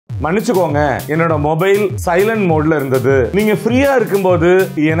மன்னிச்சுக்கோங்க, என்னோட mobile silent மோட்ல இருந்தது. நீங்க ஃப்ரீயா இருக்கும்போது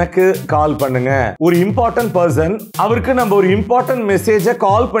எனக்கு கால் பண்ணுங்க. ஒரு இம்பார்ட்டன்ட் பர்சன், அவருக்கு நம்ம ஒரு இம்பார்ட்டன்ட் மெசேஜை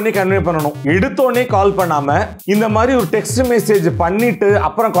கால் பண்ணி கன்வே பண்ணணும். எடுத்தோடனே கால் பண்ணாம இந்த மாதிரி ஒரு டெக்ஸ்ட் மெசேஜ் பண்ணிட்டு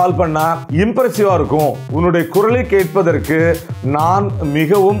அப்புறம் கால் பண்ணா இம்ப்ரெசிவா இருக்கும். உன்னுடைய குரலை கேட்பதற்கு நான்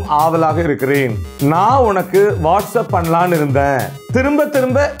மிகவும் ஆவலாக இருக்கிறேன். நான் உனக்கு வாட்ஸ்அப் பண்ணலான்னு இருந்தேன். திரும்ப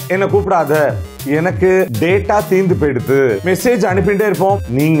திரும்ப என்ன கூப்பிடாத, எனக்கு டேட்டா தீந்து போயிடுது. மெசேஜ் அனுப்பிட்டே இருப்போம்.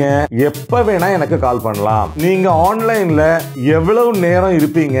 நீங்க எப்ப வேணா எனக்கு கால் பண்ணலாம். நீங்க ஆன்லைன்ல எவ்வளவு நேரம்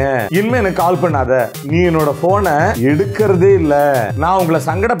இருப்பீங்க? இனிமே எனக்கு கால் பண்ணாத. நீ என்னோட போனை எடுக்கிறதே இல்ல. நான் உங்களை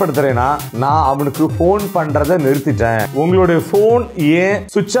சங்கடப்படுத்துறேன்னா நான் அவனுக்கு போன் பண்றதை நிறுத்திட்டேன். உங்களுடைய போன் ஏன்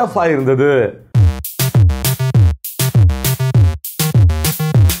சுவிட்ச் of ஆயிருந்தது?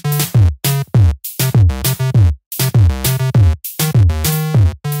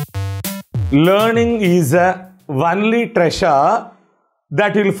 Learning is a only treasure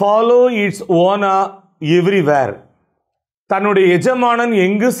that will follow its owner everywhere. தன்னுடைய எஜமானன்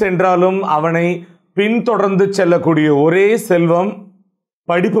எங்கு சென்றாலும் அவனை பின்தொடர்ந்து செல்லக்கூடிய ஒரே செல்வம்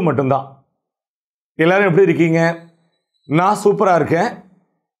படிப்பு மட்டும்தான். எல்லாரும் எப்படி இருக்கீங்க? நான் சூப்பரா இருக்கேன்.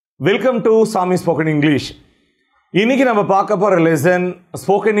 Welcome to samispoken english. இன்னைக்கு நம்ம பார்க்க போற lesson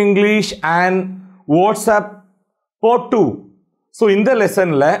spoken english and WhatsApp part 2. So இந்த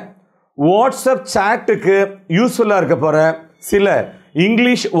லெசன்ல வாட்ஸ்அப் சாட்டுக்கு யூஸ்ஃபுல்லா இருக்க போற சில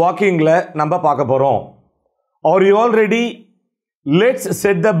இங்கிலீஷ் வாக்கிங்ல நம்ம பார்க்க போறோம். Are you all ready? Let's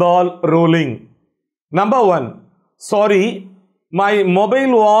set the ball rolling. Number 1. Sorry, my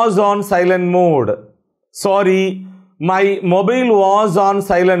mobile was on silent mode. Sorry, my mobile was on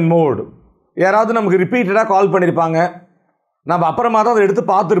silent mode. யாராவது நமக்கு ரிப்பீட்டடா கால் பண்ணிருப்பாங்க. நம்ம அப்புறமா தான் அதை எடுத்து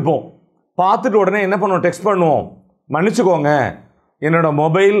பார்த்துருப்போம். பார்த்துட்டு உடனே என்ன பண்ணுவோம்? டெக்ஸ்ட் பண்ணுவோம். மன்னிச்சுக்கோங்க, என்னோட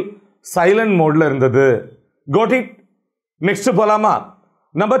மொபைல் சைலண்ட் மோட்ல இருந்தது. Got it? நெக்ஸ்ட் போலாமா?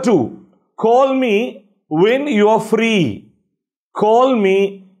 Number 2. Call me when you are free. Call me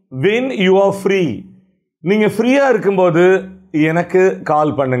when you are free. நீங்க ஃப்ரீயா இருக்கும்போது எனக்கு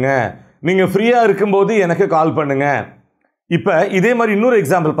கால் பண்ணுங்க. நீங்க ஃப்ரீயா இருக்கும்போது எனக்கு கால் பண்ணுங்க. இப்ப இதே மாதிரி இன்னொரு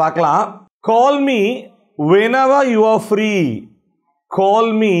எக்ஸாம்பிள் பார்க்கலாம். Call me whenever you are free. Call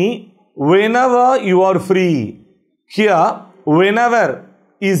me whenever you are free. Here whenever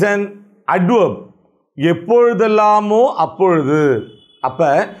is an adverb. எப்பொழுதெல்லாமோ அப்பொழுது. அப்ப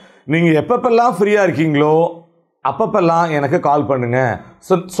நீங்க எப்பப்பெல்லாம் ஃப்ரீயா இருக்கீங்களோ அப்பப்பெல்லாம் எனக்கு கால் பண்ணுங்க.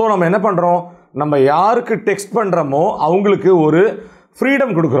 ஸோ நம்ம என்ன பண்றோம்? நம்ம யாருக்கு டெக்ஸ்ட் பண்றோமோ அவங்களுக்கு ஒரு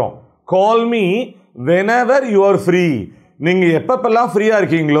ஃப்ரீடம் கொடுக்குறோம். Call me whenever you are free. நீங்க எப்பப்பெல்லாம் ஃப்ரீயா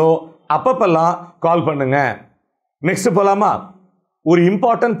இருக்கீங்களோ அப்பப்பெல்லாம் கால் பண்ணுங்க. நெக்ஸ்ட் போலாமா? ஒரு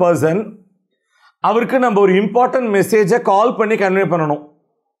இம்பார்ட்டன்ட் பர்சன், அவருக்கு நம்ம ஒரு இம்பார்ட்டன்ட் மெசேஜை கால் பண்ணி கன்வே பண்ணணும்.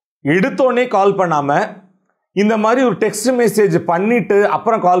 எடுத்தோடனே கால் பண்ணாம இந்த மாதிரி ஒரு டெக்ஸ்ட் மெசேஜ் பண்ணிட்டு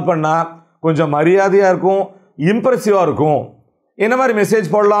அப்புறம் கால் பண்ணா கொஞ்சம் மரியாதையா இருக்கும், இம்ப்ரெசிவா இருக்கும். என்ன மாதிரி மெசேஜ்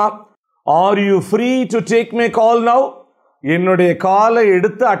போடலாம்? Are you free to take my call now? என்னுடைய காலை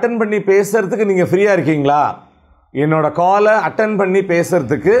எடுத்து அட்டன் பண்ணி பேசுறதுக்கு நீங்க ஃப்ரீயா இருக்கீங்களா? என்னோட காலை அட்டன் பண்ணி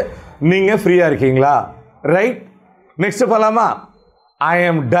பேசுறதுக்கு நீங்க ஃப்ரீயா இருக்கீங்களா? ரைட். நெக்ஸ்ட் போலாமா? I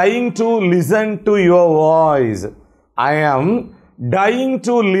am dying to listen to your voice. I am dying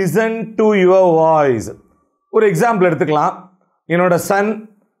to listen to your voice. ஒரு எக்ஸாம்பிள் எடுத்துக்கலாம். என்னோட சன்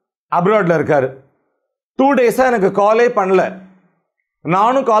அப்ராட்ல இருக்காரு. 2 டேஸா எனக்கு காலே பண்ணல.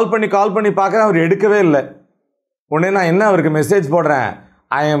 நானும் கால் பண்ணி பார்க்குறேன், அவர் எடுக்கவே இல்லை. உடனே நான் என்ன அவருக்கு மெசேஜ் போடுறேன்?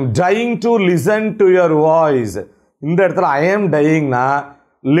 I am dying to listen to your voice. இந்த இடத்துல I am dyingனா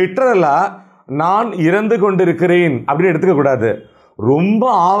லிட்டரலா நான் இறந்து கொண்டிருக்கிறேன் அப்படின்னு எடுத்துக்க கூடாது. ரொம்ப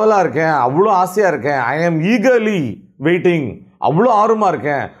ஆவலா இருக்கேன், அவ்வளோ ஆசையா இருக்கேன். ஐ ஆம் ஈகர்லி வெயிட்டிங், அவ்வளோ ஆர்வமா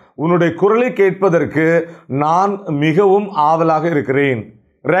இருக்கேன். உன்னுடைய குரலை கேட்பதற்கு நான் மிகவும் ஆவலாக இருக்கிறேன்.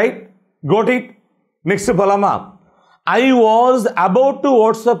 ரைட்? Got it? நெக்ஸ்ட் போலாமா? I was about to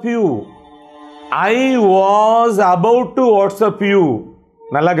WhatsApp you. I was about to WhatsApp you.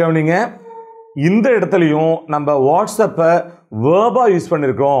 நல்லா கவனிங்க. இந்த இடத்துலையும் நம்ம வாட்ஸ்அப்பை வேர்பா யூஸ்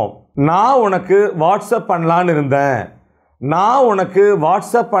பண்ணிருக்கோம். நான் உனக்கு வாட்ஸ்அப் பண்ணலான்னு இருந்தேன். நான் உனக்கு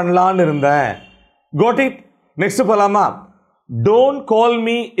வாட்ஸ்அப் பண்ணலான்னு இருந்தேன். Got it? நெக்ஸ்ட் போலாமா? Don't call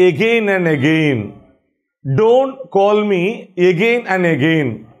me again and again. Don't call me again and again.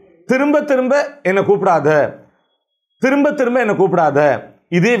 திரும்ப திரும்ப என்ன கூப்பிடாத. திரும்ப திரும்ப என்ன கூப்பிடாத.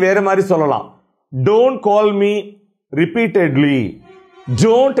 இதே வேற மாதிரி சொல்லலாம். Don't call me repeatedly.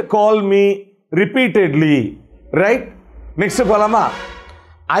 Don't call me repeatedly. Right? Next போலாமா?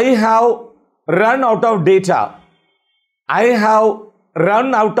 I have run out of data. I have run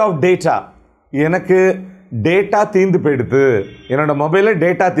out of data. எனக்கு டேட்டா தீந்து போயிடுது. என்னோட மொபைலில்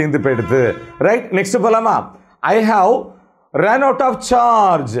டேட்டா தீந்து போயிடுது. ரைட்? நெக்ஸ்ட் போலாமா? I have run out of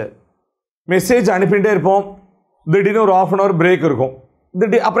charge. Message அனுப்பிட்டே இருப்போம், திடீர்னு ஒரு ½ hour பிரேக் இருக்கும்.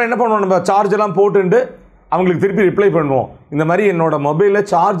 அப்புறம் என்ன பண்ணுவோம், நம்ம சார்ஜ் எல்லாம் போட்டுட்டு அவங்களுக்கு திருப்பி ரிப்ளை பண்ணுவோம், இந்த மாதிரி என்னோட மொபைலில்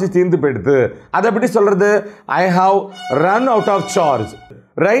சார்ஜ் தீர்ந்து போயிடுது. அதை எப்படி சொல்றது? I have run out of charge.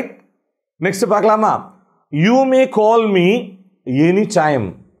 Right? Next பார்க்கலாமா? You may call me any time.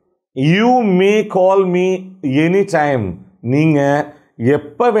 You may call me any time. நீங்க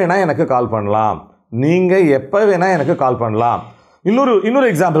எப்போ வேணா எனக்கு கால் பண்ணலாம். நீங்க எப்போ வேணா எனக்கு கால் பண்ணலாம். இன்னொரு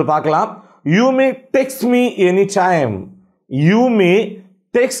எக்ஸாம்பிள் பார்க்கலாம். You may text me any time. You may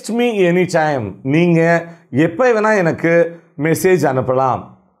text me any time. நீங்க எப்போ வேணா எனக்கு மெசேஜ் அனுப்பலாம்.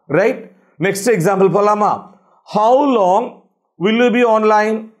 ரைட்? நெக்ஸ்ட் எக்ஸாம்பிள் போலாமா? How long will you B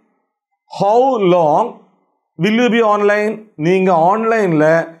online? How long will you B online? நீங்க ஆன்லைன்ல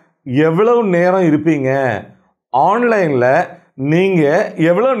எவ்வளவு நேரம் இருப்பீங்க? ஆன்லைன்ல நீங்க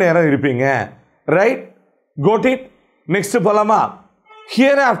எவ்வளவு நேரம் இருப்பீங்க? ரைட்? Code it? நெக்ஸ்ட் போலாமா?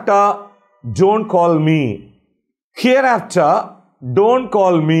 Here after don't call me. Here after don't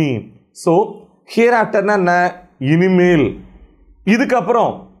call me. So here ஆஃப்டர்னா என்ன? இனிமேல்.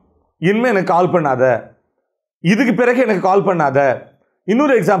 இதுக்கப்புறம் இனிமே எனக்கு கால் பண்ணாத, இதுக்கு பிறகு எனக்கு கால் பண்ணாத.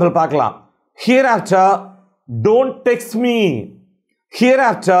 இன்னொரு எக்ஸாம்பிள் பார்க்கலாம். Here after don't text me. Here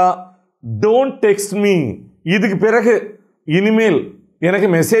after don't text me. இதுக்கு பிறகு இனிமேல் எனக்கு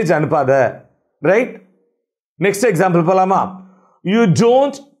மெசேஜ் அனுப்பாத. ரைட்? நெக்ஸ்ட் எக்ஸாம்பிள் போலாமா? You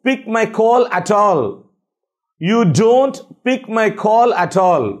don't big my call at all. You don't big my call at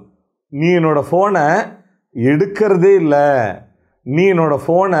all. நீ என்னோட ஃபோனை எடுக்கிறதே இல்லை. நீ என்னோட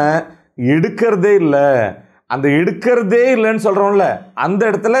ஃபோனை எடுக்கிறதே இல்லை. அந்த எடுக்கிறதே இல்லைன்னு சொல்கிறோம்ல, அந்த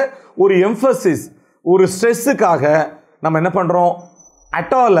இடத்துல ஒரு எம்ஃபசிஸ், ஒரு ஸ்ட்ரெஸ்ஸுக்காக நம்ம என்ன பண்ணுறோம்?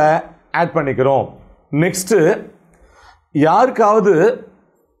 அட் ஆலை ஆட் பண்ணிக்கிறோம். நெக்ஸ்ட்டு, யாருக்காவது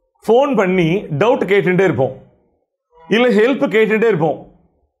ஃபோன் பண்ணி டவுட் கேட்டுகிட்டே இருப்போம், இல்லை ஹெல்ப் கேட்டுகிட்டே இருப்போம்.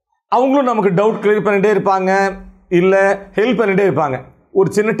 அவங்களும் நமக்கு டவுட் கிளியர் பண்ணிகிட்டே இருப்பாங்க, இல்லை ஹெல்ப் பண்ணிகிட்டே இருப்பாங்க. ஒரு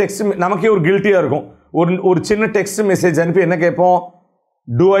சின்ன டெக்ஸ்ட், நமக்கே ஒரு கில்ட்டியாக இருக்கும். ஒரு சின்ன டெக்ஸ்ட் மெசேஜ் அனுப்பி என்ன கேட்போம்?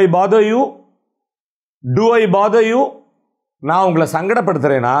 To I father you? To I father you? நான் உங்களை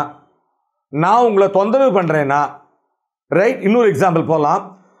சங்கடப்படுத்துகிறேனா? நான் உங்களை தொந்தரவு பண்ணுறேனா? ரைட்? இன்னொரு எக்ஸாம்பிள் போகலாம்.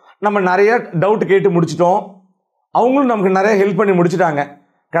 நம்ம நிறைய டவுட் கேட்டு முடிச்சிட்டோம், அவங்களும் நமக்கு நிறைய ஹெல்ப் பண்ணி முடிச்சிட்டாங்க.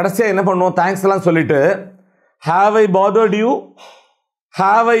 கடைசியாக என்ன பண்ணுவோம்? தேங்க்ஸ் எல்லாம் சொல்லிட்டு, have I bothered you?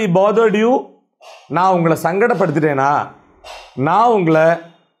 Have I bothered you? நான் உங்களை சங்கடப்படுத்திட்டேனா? நான் உங்களை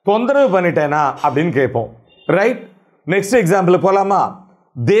தொந்தரவு பண்ணிட்டேனா அப்படின்னு கேட்போம். ரைட்? நெக்ஸ்ட் எக்ஸாம்பிள் போகலாமா?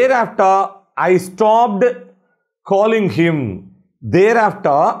 There after I stopped calling him. There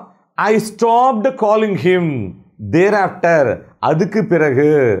after I stopped calling him. There after அதுக்கு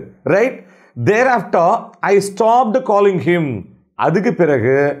பிறகு. Right? There after I stopped calling him. அதுக்கு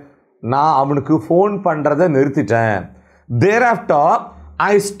பிறகு நான் அவனுக்கு ஃபோன் பண்ணுறதை நிறுத்திட்டேன். There after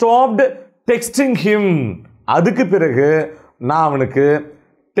I stopped texting him. அதுக்கு பிறகு நான் அவனுக்கு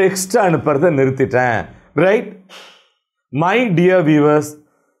டெக்ஸ்ட் அனுப்புறதை நிறுத்திட்டேன். Right? My dear viewers,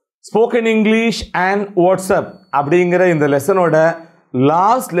 spoken English and WhatsApp அப்படிங்கிற இந்த லெசனோட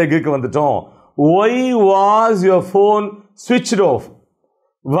லாஸ்ட் லெக்குக்கு வந்துட்டோம். Why was your phone switched off?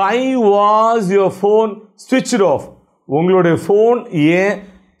 Why was your phone switched off? உங்களுடைய ஃபோன் ஏன்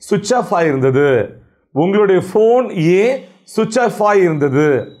சுவிட்ச் ஆஃப் ஆயிருந்தது? உங்களுடைய ஃபோன் ஏன் சுவிட்ச் of ஆயிருந்தது?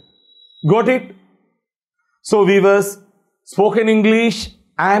 Got it? So viewers, spoken English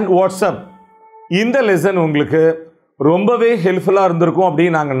and WhatsApp இந்த லெசன் உங்களுக்கு ரொம்பவே ஹெல்ப்ஃபுல்லாக இருந்திருக்கும்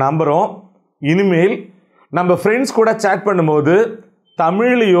அப்படின்னு நாங்கள் நம்புகிறோம். இனிமேல் நம்ம ஃப்ரெண்ட்ஸ் கூட சேட் பண்ணும்போது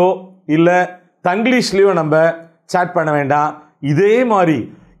தமிழ்லையோ இல்லை தங்கிலீஷ்லேயோ நம்ம சேட் பண்ண வேண்டாம். இதே மாதிரி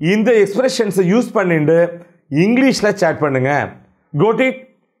இந்த எக்ஸ்பிரஷன்ஸை யூஸ் பண்ணிட்டு இங்கிலீஷில் சேட் பண்ணுங்க. Code it?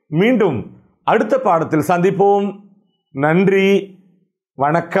 மீண்டும் அடுத்த பாடத்தில் சந்திப்போம். நன்றி,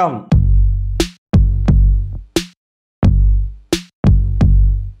 வணக்கம்.